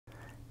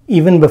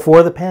Even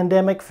before the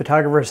pandemic,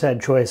 photographers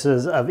had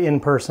choices of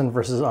in-person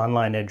versus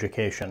online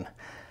education.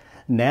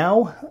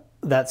 Now,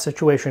 that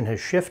situation has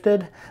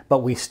shifted,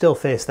 but we still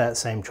face that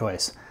same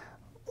choice.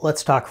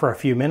 Let's talk for a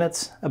few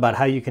minutes about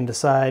how you can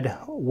decide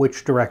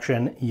which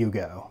direction you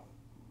go.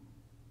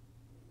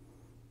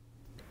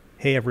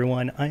 Hey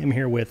everyone, I am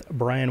here with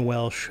Bryan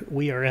Welsh.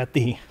 We are at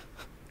the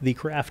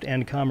Craft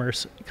and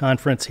Commerce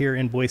Conference here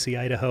in Boise,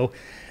 Idaho,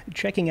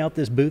 checking out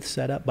this booth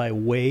set up by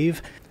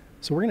Wave.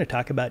 So we're going to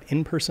talk about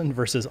in-person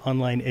versus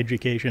online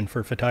education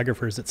for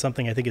photographers. It's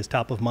something I think is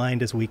top of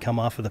mind as we come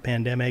off of the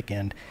pandemic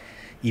and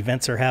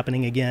events are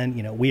happening again.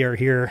 You know, we are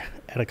here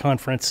at a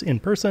conference in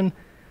person.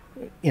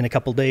 In a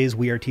couple days,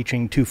 we are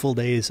teaching 2 full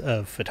days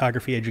of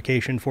photography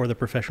education for the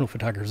professional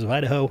photographers of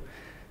Idaho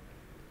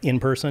in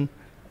person.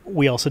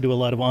 We also do a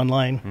lot of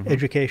online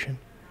education.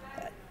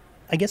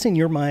 I guess in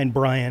your mind,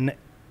 Bryan,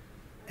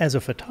 as a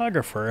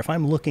photographer, if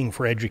I'm looking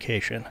for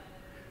education,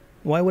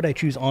 why would I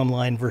choose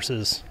online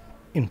versus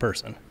in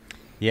person?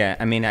 Yeah,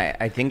 I mean,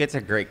 I think it's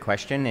a great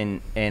question,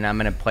 and I'm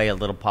going to play a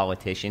little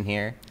politician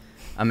here.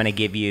 I'm going to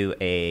give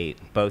you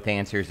both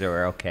answers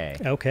are okay.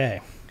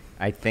 Okay.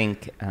 I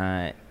think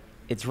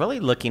it's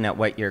really looking at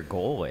what your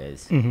goal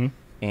is.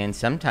 And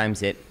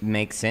sometimes it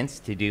makes sense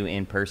to do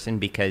in person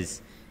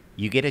because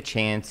you get a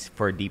chance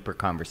for a deeper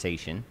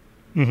conversation.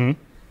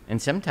 And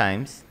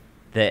sometimes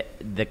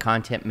the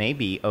content may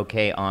be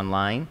okay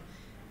online,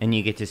 and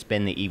you get to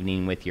spend the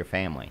evening with your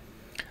family.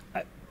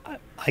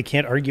 I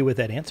can't argue with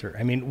that answer.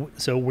 I mean,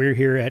 so we're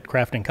here at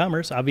Craft and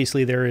Commerce.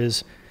 Obviously, there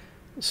is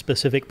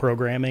specific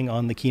programming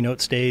on the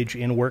keynote stage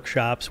in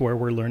workshops where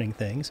we're learning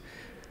things.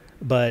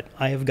 But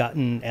I have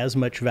gotten as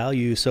much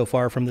value so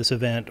far from this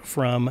event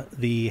from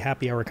the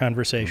happy hour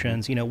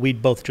conversations. You know, we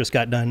both just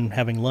got done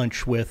having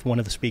lunch with one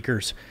of the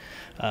speakers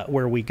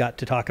where we got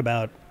to talk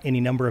about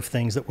any number of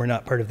things that were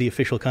not part of the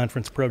official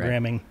conference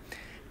programming.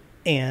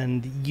 Right.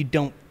 And you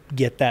don't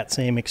get that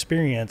same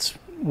experience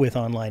with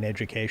online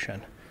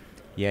education.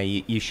 Yeah,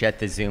 you shut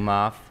the Zoom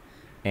off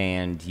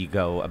and you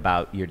go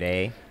about your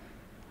day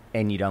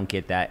and you don't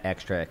get that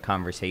extra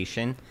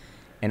conversation.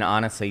 And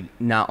honestly,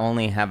 not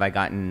only have I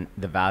gotten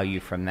the value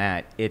from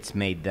that, it's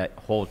made the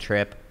whole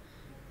trip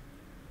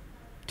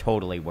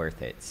totally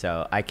worth it.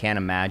 So I can't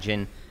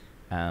imagine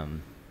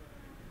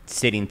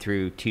sitting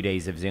through 2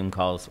 days of Zoom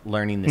calls,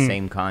 learning the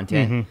same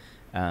content.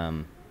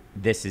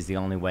 This is the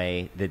only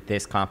way that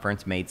this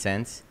conference made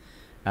sense.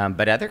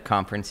 But other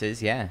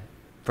conferences, yeah,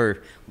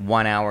 for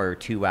 1 hour or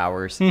 2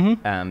 hours,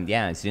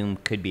 yeah, Zoom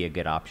could be a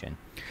good option.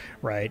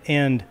 Right.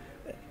 And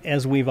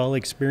as we've all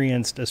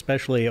experienced,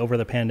 especially over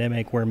the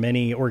pandemic, where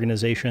many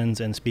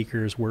organizations and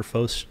speakers were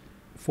forced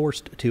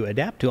to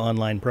adapt to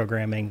online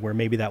programming, where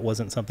maybe that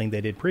wasn't something they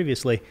did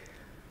previously,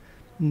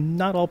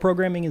 not all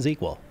programming is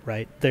equal,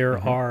 right? There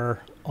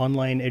are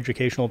online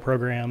educational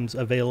programs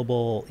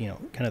available, you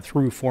know, kind of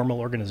through formal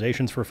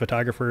organizations for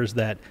photographers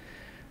that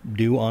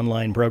do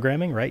online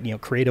programming, right? You know,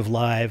 Creative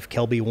Live,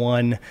 Kelby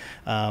One,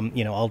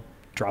 you know, I'll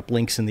drop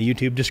links in the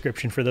YouTube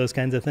description for those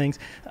kinds of things.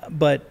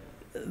 But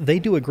they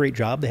do a great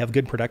job. They have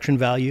good production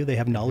value. They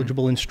have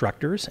knowledgeable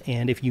instructors.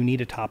 And if you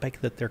need a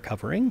topic that they're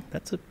covering,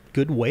 that's a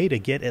good way to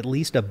get at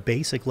least a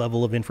basic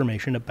level of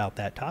information about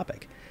that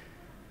topic.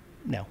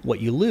 Now, what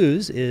you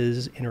lose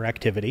is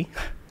interactivity.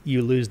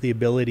 You lose the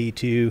ability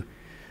to,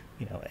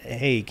 you know,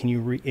 hey, can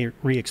you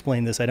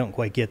re-explain this? I don't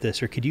quite get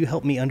this. Or could you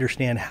help me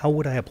understand how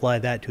would I apply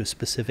that to a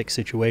specific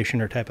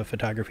situation or type of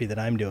photography that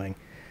I'm doing?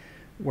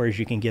 Whereas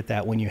you can get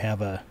that when you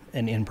have an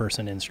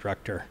in-person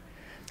instructor.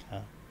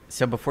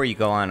 So before you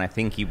go on, I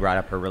think you brought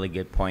up a really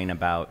good point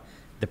about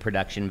the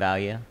production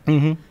value.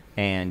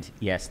 And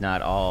yes,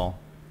 not all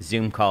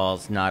Zoom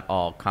calls, not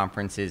all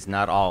conferences,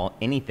 not all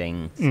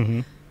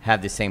anything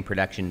have the same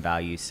production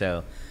value.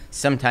 So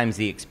sometimes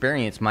the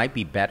experience might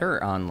be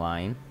better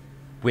online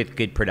with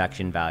good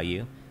production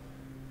value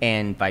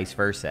and vice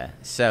versa.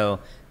 So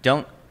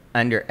don't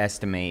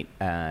underestimate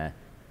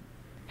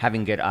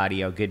having good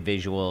audio, good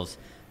visuals,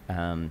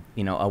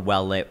 you know, a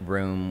well-lit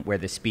room where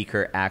the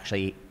speaker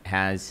actually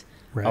has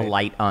a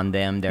light on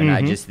them. They're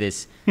not just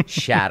this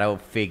shadow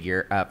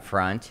figure up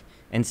front.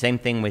 And same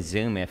thing with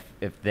Zoom.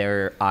 If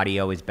their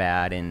audio is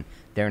bad and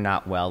they're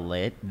not well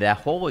lit, the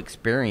whole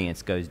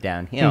experience goes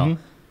downhill,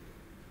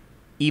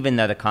 even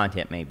though the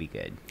content may be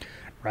good.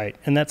 Right.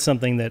 And that's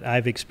something that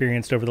I've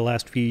experienced over the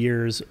last few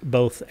years,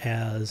 both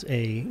as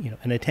an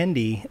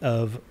attendee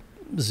of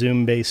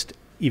Zoom-based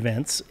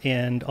events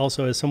and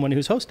also as someone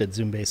who's hosted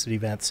Zoom-based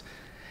events,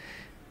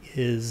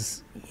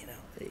 is, you know,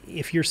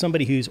 if you're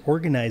somebody who's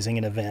organizing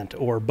an event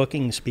or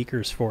booking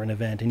speakers for an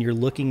event and you're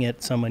looking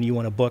at someone you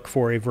want to book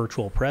for a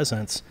virtual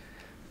presence,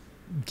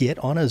 get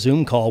on a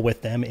Zoom call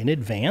with them in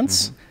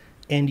advance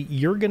and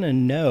you're going to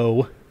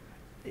know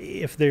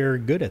if they're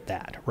good at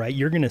that, right?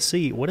 You're going to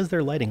see, what does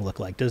their lighting look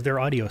like? Does their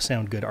audio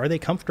sound good? Are they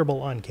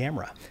comfortable on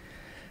camera?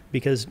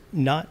 Because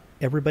not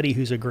everybody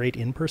who's a great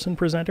in-person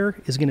presenter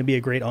is going to be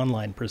a great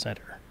online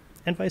presenter,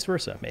 and vice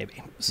versa,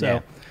 maybe.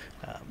 So,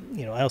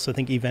 you know, I also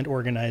think event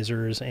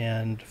organizers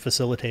and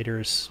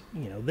facilitators,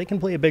 you know, they can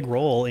play a big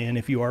role in,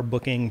 if you are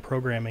booking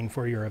programming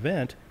for your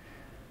event,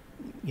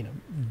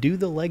 do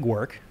the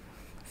legwork,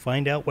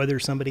 find out whether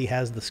somebody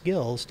has the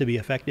skills to be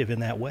effective in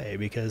that way,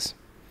 because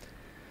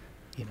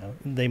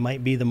they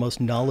might be the most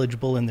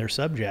knowledgeable in their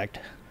subject,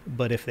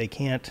 but if they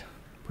can't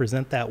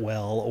present that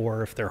well,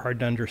 or if they're hard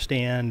to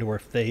understand, or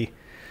if they,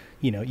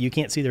 you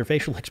can't see their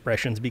facial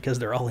expressions because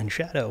they're all in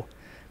shadow,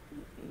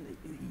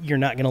 you're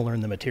not going to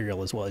learn the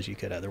material as well as you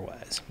could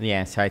otherwise.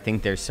 Yeah, so I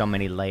think there's so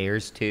many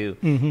layers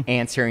to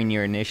answering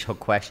your initial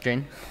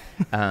question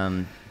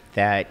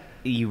that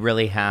you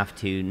really have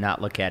to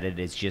not look at it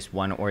as just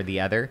one or the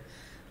other.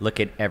 Look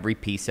at every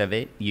piece of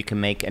it. You can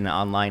make an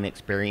online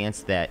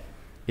experience that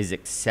is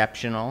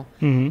exceptional,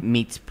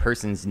 meets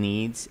person's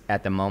needs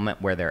at the moment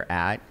where they're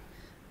at,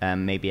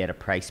 maybe at a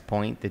price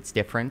point that's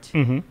different,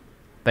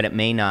 but it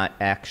may not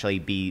actually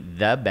be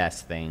the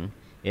best thing.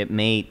 It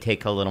may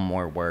take a little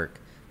more work.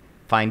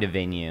 Find a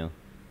venue,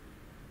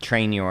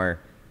 train your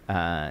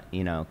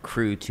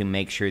crew to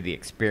make sure the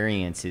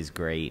experience is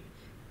great,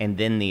 and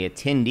then the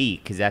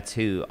attendee, because that's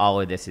who all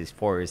of this is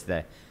for, is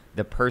the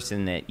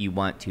person that you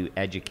want to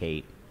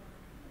educate.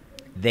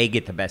 They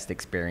get the best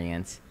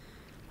experience.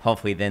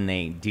 Hopefully then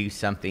they do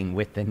something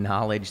with the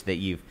knowledge that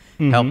you've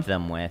helped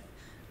them with,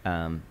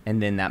 and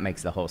then that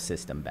makes the whole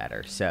system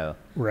better. So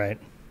right,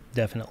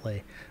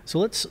 definitely. So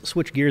let's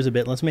switch gears a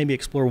bit. Let's maybe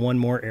explore one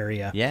more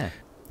area. Yeah.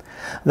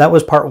 That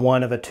was part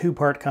one of a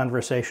two-part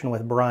conversation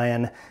with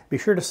Bryan. Be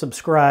sure to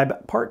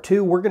subscribe. Part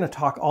two, we're going to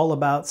talk all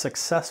about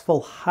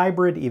successful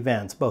hybrid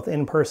events, both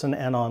in person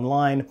and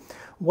online,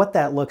 what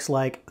that looks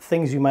like,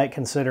 things you might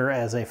consider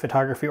as a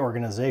photography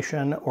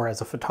organization or as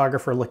a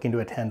photographer looking to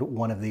attend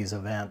one of these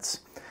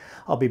events.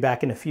 I'll be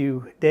back in a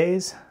few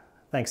days.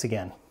 Thanks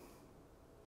again.